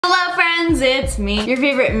Hello friends, it's me, your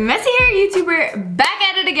favorite messy hair YouTuber, back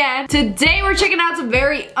at it again. Today we're checking out some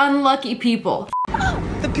very unlucky people.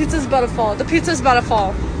 The pizza's about to fall. The pizza's about to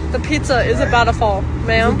fall. The pizza is about to fall,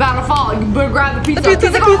 ma'am. It's about to fall. You better grab the pizza. The pizza,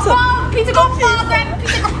 Gonna fall. Pizza gonna fall. Grab the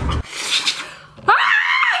pizza.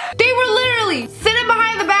 Ah! They were literally sitting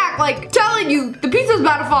behind the back, like telling you the pizza's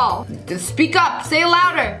about to fall. Just speak up, say it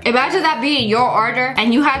louder. Imagine that being your order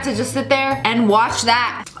and you had to just sit there and watch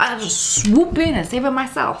that. I'll just swoop in and save it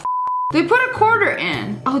myself. They put a quarter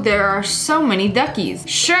in. Oh, there are so many duckies.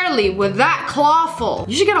 Surely with that claw full,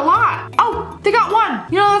 you should get a lot. Oh, they got one.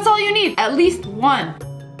 You know, that's all you need. At least one.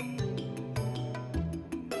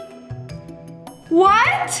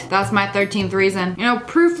 What? That's my 13th reason. You know,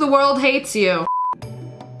 proof the world hates you.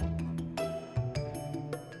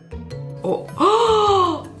 Oh.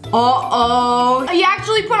 Uh-oh. You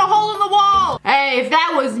actually put a hole in the wall. Hey, if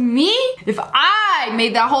that was me, if I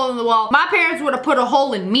made that hole in the wall, my parents would have put a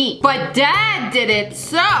hole in me. But Dad did it,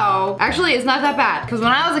 so actually it's not that bad. Because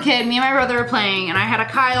when I was a kid, me and my brother were playing and I had a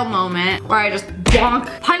Kyle moment where I just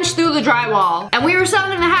bonk, punched through the drywall. And we were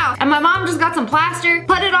selling in the house. And my mom just got some plaster,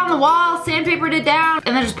 put it on the wall, sandpapered it down,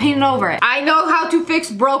 and then just painted over it. I know how to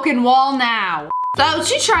fix broken wall now. So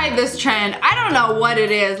she tried this trend. I don't know what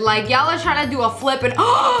it is. Like y'all are trying to do a flip and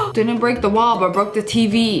didn't break the wall but broke the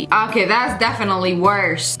TV. Okay, that's definitely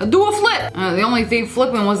worse. Do a flip. The only thing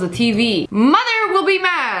flipping was the TV. Mother will be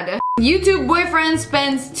mad. YouTube boyfriend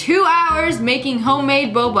spends 2 hours making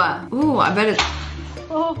homemade boba. Ooh, I bet it's...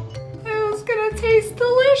 Oh. It's gonna taste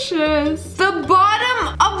delicious. The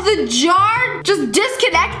bottom of the jar just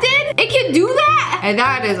disconnected? It can do that? And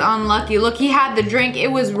that is unlucky. Look, he had the drink, it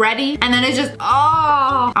was ready, and then it just,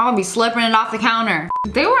 oh, I'll be slipping it off the counter.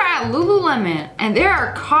 They were at Lululemon, and there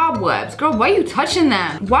are cobwebs. Girl, why are you touching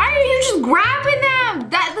them? Why are you just grabbing them?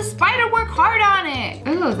 The spider worked hard on it.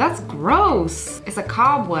 Ew, that's gross. It's a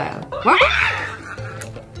cobweb.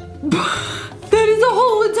 That is a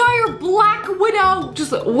whole entire black widow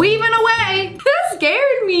just weaving away. That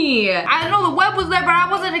scared me. I know the web was there, but I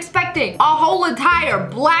wasn't expecting a whole entire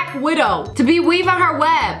black widow to be weaving her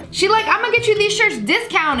web. She like, I'm gonna get you these shirts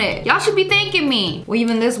discounted. Y'all should be thanking me.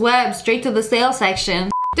 Weaving this web straight to the sale section.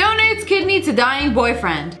 Donates kidney to dying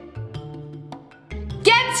boyfriend.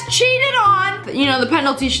 Gets cheated on. You know, the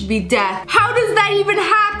penalty should be death. How does that even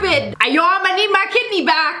happen? Yo, I'm gonna need my kidney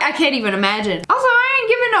back. I can't even imagine. Also, I ain't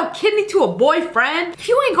giving no kidney to a boyfriend.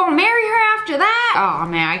 You ain't gonna marry her after that. Oh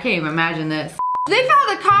man, I can't even imagine this. They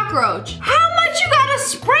found a cockroach. How much you gotta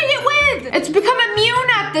spray it with? It's become immune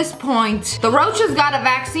at this point. The roach has got a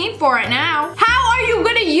vaccine for it now. How are you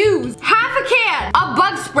gonna use half a can of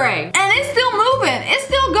bug spray? And it's still moving, it's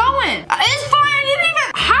still going. It's fine, you didn't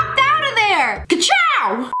even hopped out of there.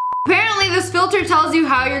 Ka-chow! Apparently this filter tells you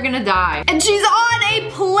how you're gonna die. And she's on a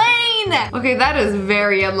plane! Okay, that is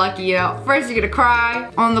very unlucky, you know. First you're gonna cry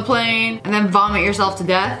on the plane and then vomit yourself to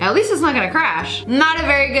death. At least it's not gonna crash. Not a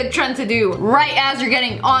very good trend to do right as you're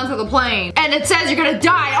getting onto the plane. And it says you're gonna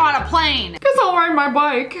die on a plane. Guess I'll ride my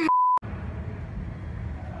bike.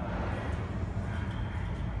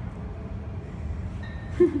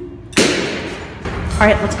 All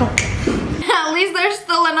right, let's go. At least there's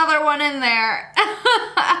still another one in there.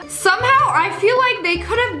 Somehow I feel like they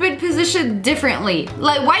could have been positioned differently.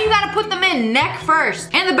 Like, why you gotta put them in neck first?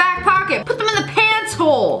 In the back pocket. Put them in the pants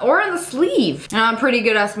hole. Or in the sleeve. And I'm pretty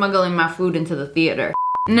good at smuggling my food into the theater.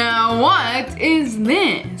 Now what is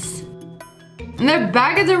this? And they're a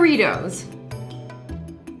bag of Doritos.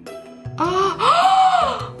 Oh.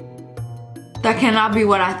 That cannot be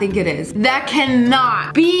what I think it is. That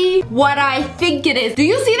cannot be what I think it is. Do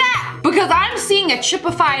you see that? Because I'm seeing a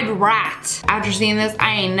chipified rat. After seeing this,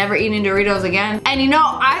 I ain't never eating Doritos again. And you know,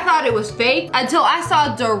 I thought it was fake until I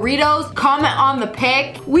saw Doritos comment on the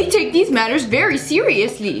pic. We take these matters very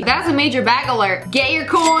seriously. That's a major bag alert. Get your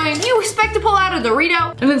coin. You expect to pull out a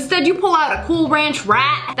Dorito, and instead you pull out a Cool Ranch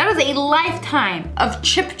rat. That is a lifetime of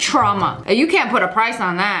chip trauma. You can't put a price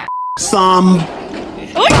on that.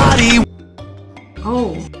 Somebody.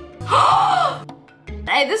 Oh.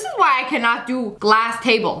 Hey, this is why I cannot do glass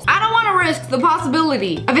tables. I don't want to risk the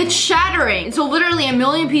possibility of it shattering into literally a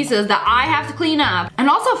million pieces that I have to clean up. And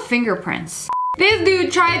also fingerprints. This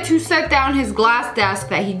dude tried to set down his glass desk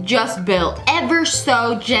that he just built ever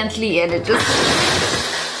so gently and it just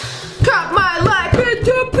cut my life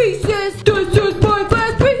into pieces. This is my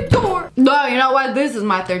last resort. No, you know what? This is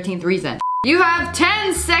my 13th reason. You have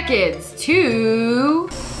 10 seconds to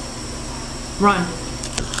run.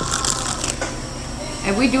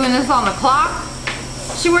 Are we doing this on the clock?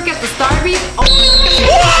 She work at the Starbucks?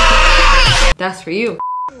 Oh. That's for you.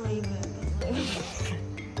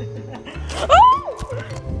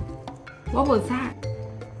 What was that?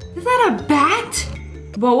 that a bat?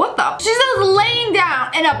 But what the? She's just laying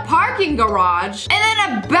down in a parking garage, and then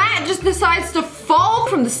a bat just decides to fall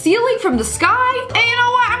from the ceiling, from the sky. And you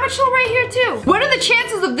know what? I'm gonna chill right here too. What are the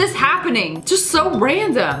chances of this happening? Just so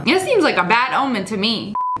random. It seems like a bad omen to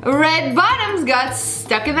me. Red Bottoms got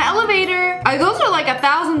stuck in the elevator. Those are like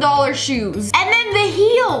 $1,000 shoes. And then the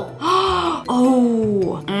heel.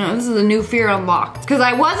 Oh, this is a new fear unlocked. Because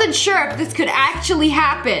I wasn't sure if this could actually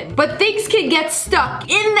happen. But things can get stuck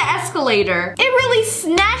in the escalator. It really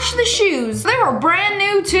snatched the shoes. They were brand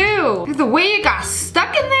new too. The way it got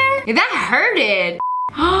stuck in there, that hurted.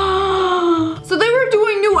 So they were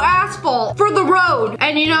doing new asphalt for the road.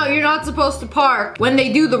 And you know, you're not supposed to park when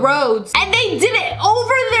they do the roads. And they did it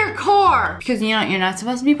over their car. Because you know, you're not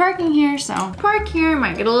supposed to be parking here. So park here,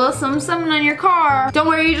 might get a little something on your car. Don't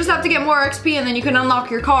worry, you just have to get more XP and then you can unlock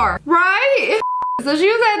your car. Right? So she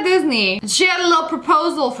was at Disney. She had a little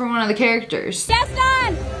proposal for one of the characters.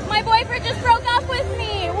 Gaston, my boyfriend just broke up with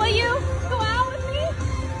me. Will you go out with me?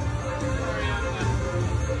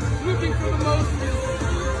 Looking for the most.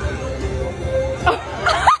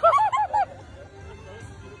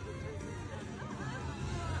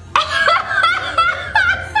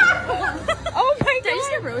 Oh my god. Did I just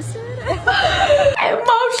get roasted?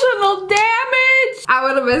 Emotional damage. I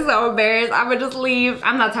would have been so embarrassed. I would just leave.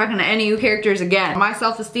 I'm not talking to any of you characters again. My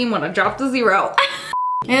self-esteem would have dropped to 0.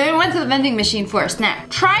 And then went to the vending machine for a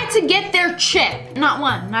snack. Tried to get their chip. Not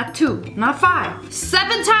 1, not 2, not 5.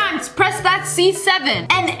 7 times, press that C7.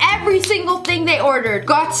 And every single thing they ordered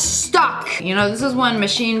got stuck. You know, this is when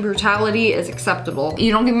machine brutality is acceptable.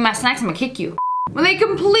 You don't give me my snacks, I'm gonna kick you. When they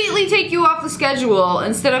completely take you off the schedule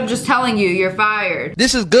instead of just telling you you're fired.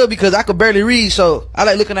 This is good because I could barely read, so I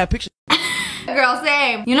like looking at pictures. Girl,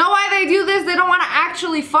 same. You know why they do this? They don't want to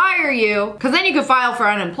actually fire you, because then you can file for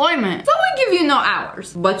unemployment. So we give you no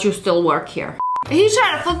hours, but you still work here. He's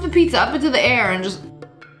trying to flip the pizza up into the air and just...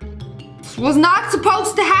 This was not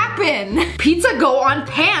supposed to happen. Pizza go on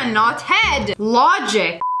pan, not head.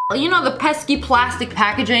 Logic. You know the pesky plastic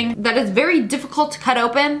packaging that is very difficult to cut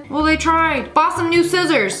open? Well, they tried. Bought some new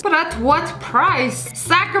scissors, but at what price?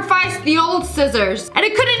 Sacrificed the old scissors, and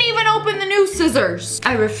it couldn't even open the new scissors.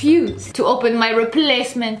 I refuse to open my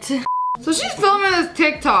replacement. So she's filming this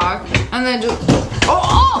TikTok, and then just,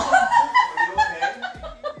 oh!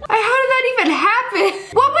 How did that even happen?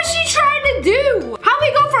 What was she trying to do? How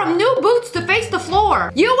we go from new boots to face the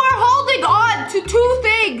floor? You are holding on to 2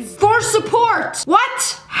 things for support.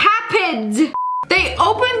 What happened? They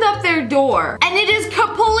opened up their door and it is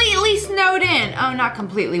completely snowed in. Oh, not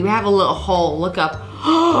completely. We have a little hole. Look up.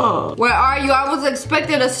 Where are you? I was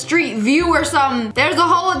expecting a street view or something. There's a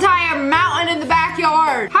whole entire mountain in the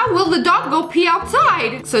backyard. How will the dog go pee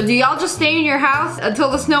outside? So do y'all just stay in your house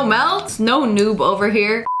until the snow melts? No noob over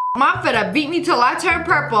here. Mom finna beat me till I turn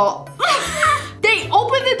purple. They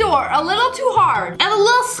opened the door a little too hard, and a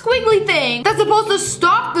little squiggly thing that's supposed to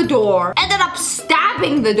stop the door ended up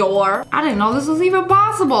stabbing the door. I didn't know this was even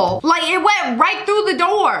possible. Like, it went right through the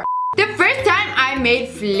door. The first time I made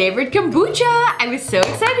flavored kombucha, I was so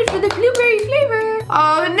excited for the blueberry flavor.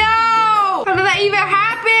 Oh no! How did that even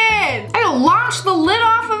happen? I launched the lid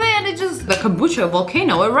off of it and it just, the kombucha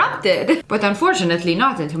volcano erupted. But unfortunately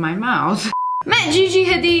not into my mouth. Met Gigi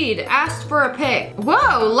Hadid, asked for a pic.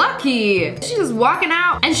 Whoa, lucky. She was walking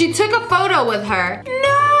out and she took a photo with her.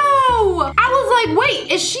 No! I was like,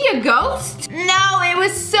 wait, is she a ghost? No, it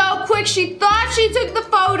was so quick. She thought she took the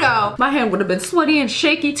photo. My hand would have been sweaty and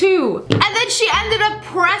shaky too. And then she ended up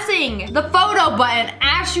pressing the photo button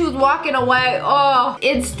as she was walking away. Oh,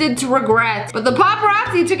 instant regret. But the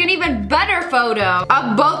paparazzi took an even better photo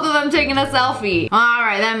of both of them taking a selfie. All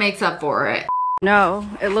right, that makes up for it. No,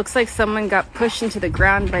 it looks like someone got pushed into the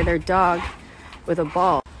ground by their dog with a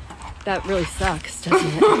ball. That really sucks,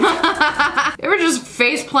 doesn't it? You ever just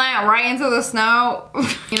face plant right into the snow?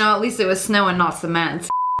 You know, at least it was snow and not cement.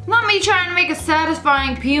 Not me trying to make a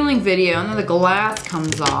satisfying peeling video and then the glass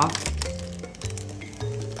comes off.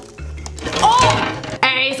 Oh!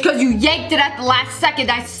 Hey, it's because you yanked it at the last second.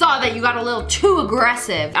 I saw that you got a little too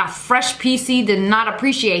aggressive. A fresh PC did not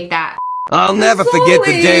appreciate that. I'll never forget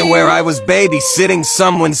the day where I was babysitting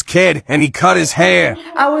someone's kid and he cut his hair.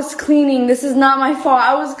 I was cleaning. This is not my fault.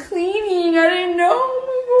 I was cleaning. I didn't know. Oh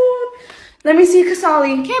my god. Let me see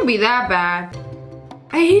Kasali. Can't be that bad.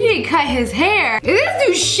 He didn't cut his hair. This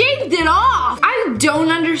dude shaved it off. I don't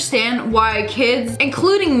understand why kids,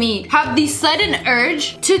 including me, have the sudden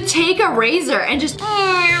urge to take a razor and just and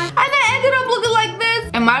then ended up looking like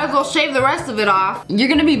this. And might as well shave the rest of it off. You're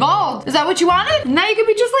gonna be bald. Is that what you wanted? Now you can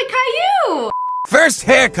be just like Caillou. First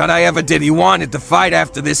haircut I ever did, he wanted to fight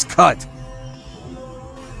after this cut.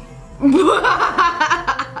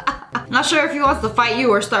 Not sure if he wants to fight you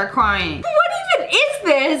or start crying. What even is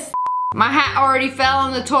this? My hat already fell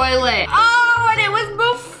in the toilet. Oh, and it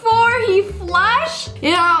was before he flushed?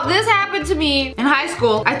 You know, this happened to me in high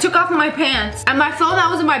school. I took off my pants and my phone that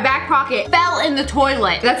was in my back pocket fell in the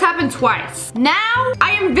toilet. That's happened twice. Now,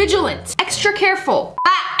 I am vigilant, extra careful.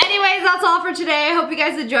 Anyways, that's all for today. I hope you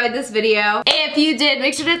guys enjoyed this video. If you did,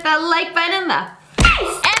 make sure to hit that like button in the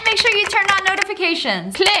face. And make sure you turn on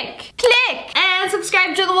notifications. Click, click, and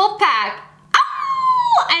subscribe to the Wolf Pack.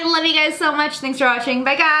 I love you guys so much. Thanks for watching.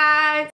 Bye, guys.